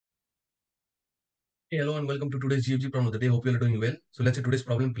Hey, hello and welcome to today's GFG problem of the day. Hope you are doing well. So let's say today's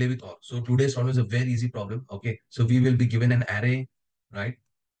problem play with OR. So today's problem is a very easy problem. Okay. So we will be given an array, right?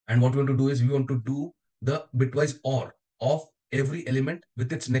 And what we want to do is we want to do the bitwise OR of every element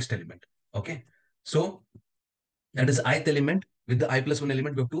with its next element. Okay. So that is ith element with the I plus one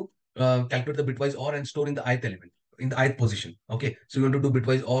element. We have to calculate the bitwise OR and store in the ith element in the ith position. Okay. So we want to do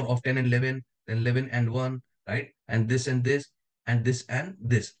bitwise OR of 10 and 11, then 11 and 1, right? And this and this and this and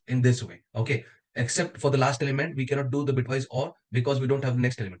this in this way. Okay. Except for the last element, we cannot do the bitwise OR because we don't have the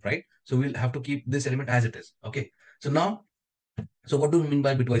next element, right? So we'll have to keep this element as it is. Okay. So now, so what do we mean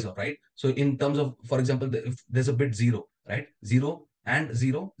by bitwise OR, right? So in terms of, for example, if there's a bit 0, right? 0 and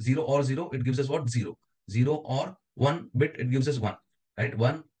 0, 0 or 0, it gives us what? 0. 0 or 1 bit, it gives us 1, right?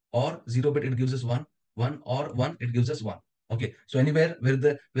 1 or 0 bit, it gives us 1. 1 or 1, it gives us 1. Okay. So anywhere where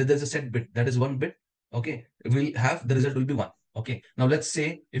there's a set bit, that is 1 bit, okay, we'll have the result will be 1. Okay. Now let's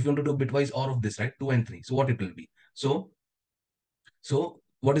say if you want to do bitwise OR of this, right? 2 and 3. So what it will be? So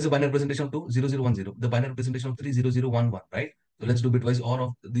what is the binary representation of 2? 0, 0, 1, 0. The binary representation of 3, 0, 0, 1, 1, right? So let's do bitwise OR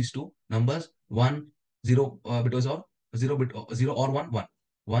of these two numbers. 1, 0, bitwise OR, 0, 0 or 1, 1.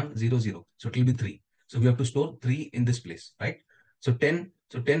 1, 0, 0. So it will be 3. So we have to store 3 in this place, right? So 10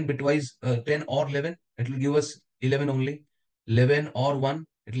 bitwise, 10 or 11, it will give us 11 only. 11 or 1,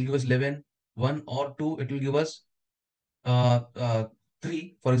 it will give us 11. 1 or 2, it will give us uh, uh,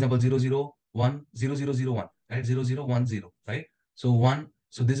 3, for example, 0, 0, 1, 0, 0, 0, 1, right? 0, 0, 1, 0, right? So 1,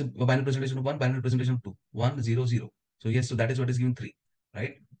 so this is a binary representation of 1, binary representation of 2, 1, 0, 0. So yes, so that is what is given 3,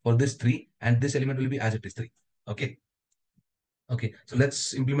 right? For this 3, and this element will be as it is 3. Okay. Okay. So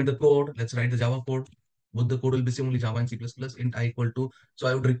let's implement the code. Let's write the Java code. Both the code will be same, only Java and C++, int I equal to. So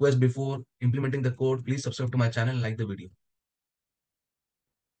I would request before implementing the code, please subscribe to my channel and like the video.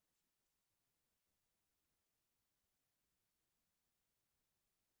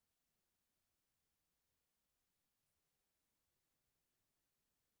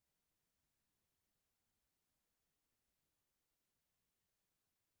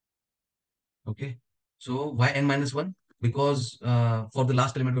 Okay. So why n minus 1? Because for the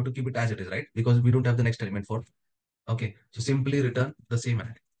last element, we have to keep it as it is, right? Because we don't have the next element for. Okay. So simply return the same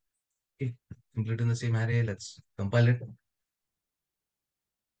array. Okay. Simply return the same array. Let's compile it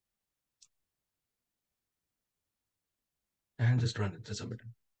and just run it. Just submit it.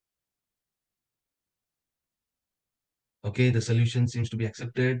 Okay. The solution seems to be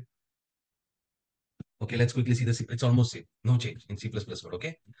accepted. Okay. Let's quickly see this. It's almost same. No change in C++ code.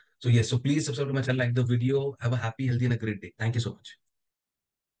 Okay. So yes. So please subscribe to my channel, like the video. Have a happy, healthy, and a great day. Thank you so much.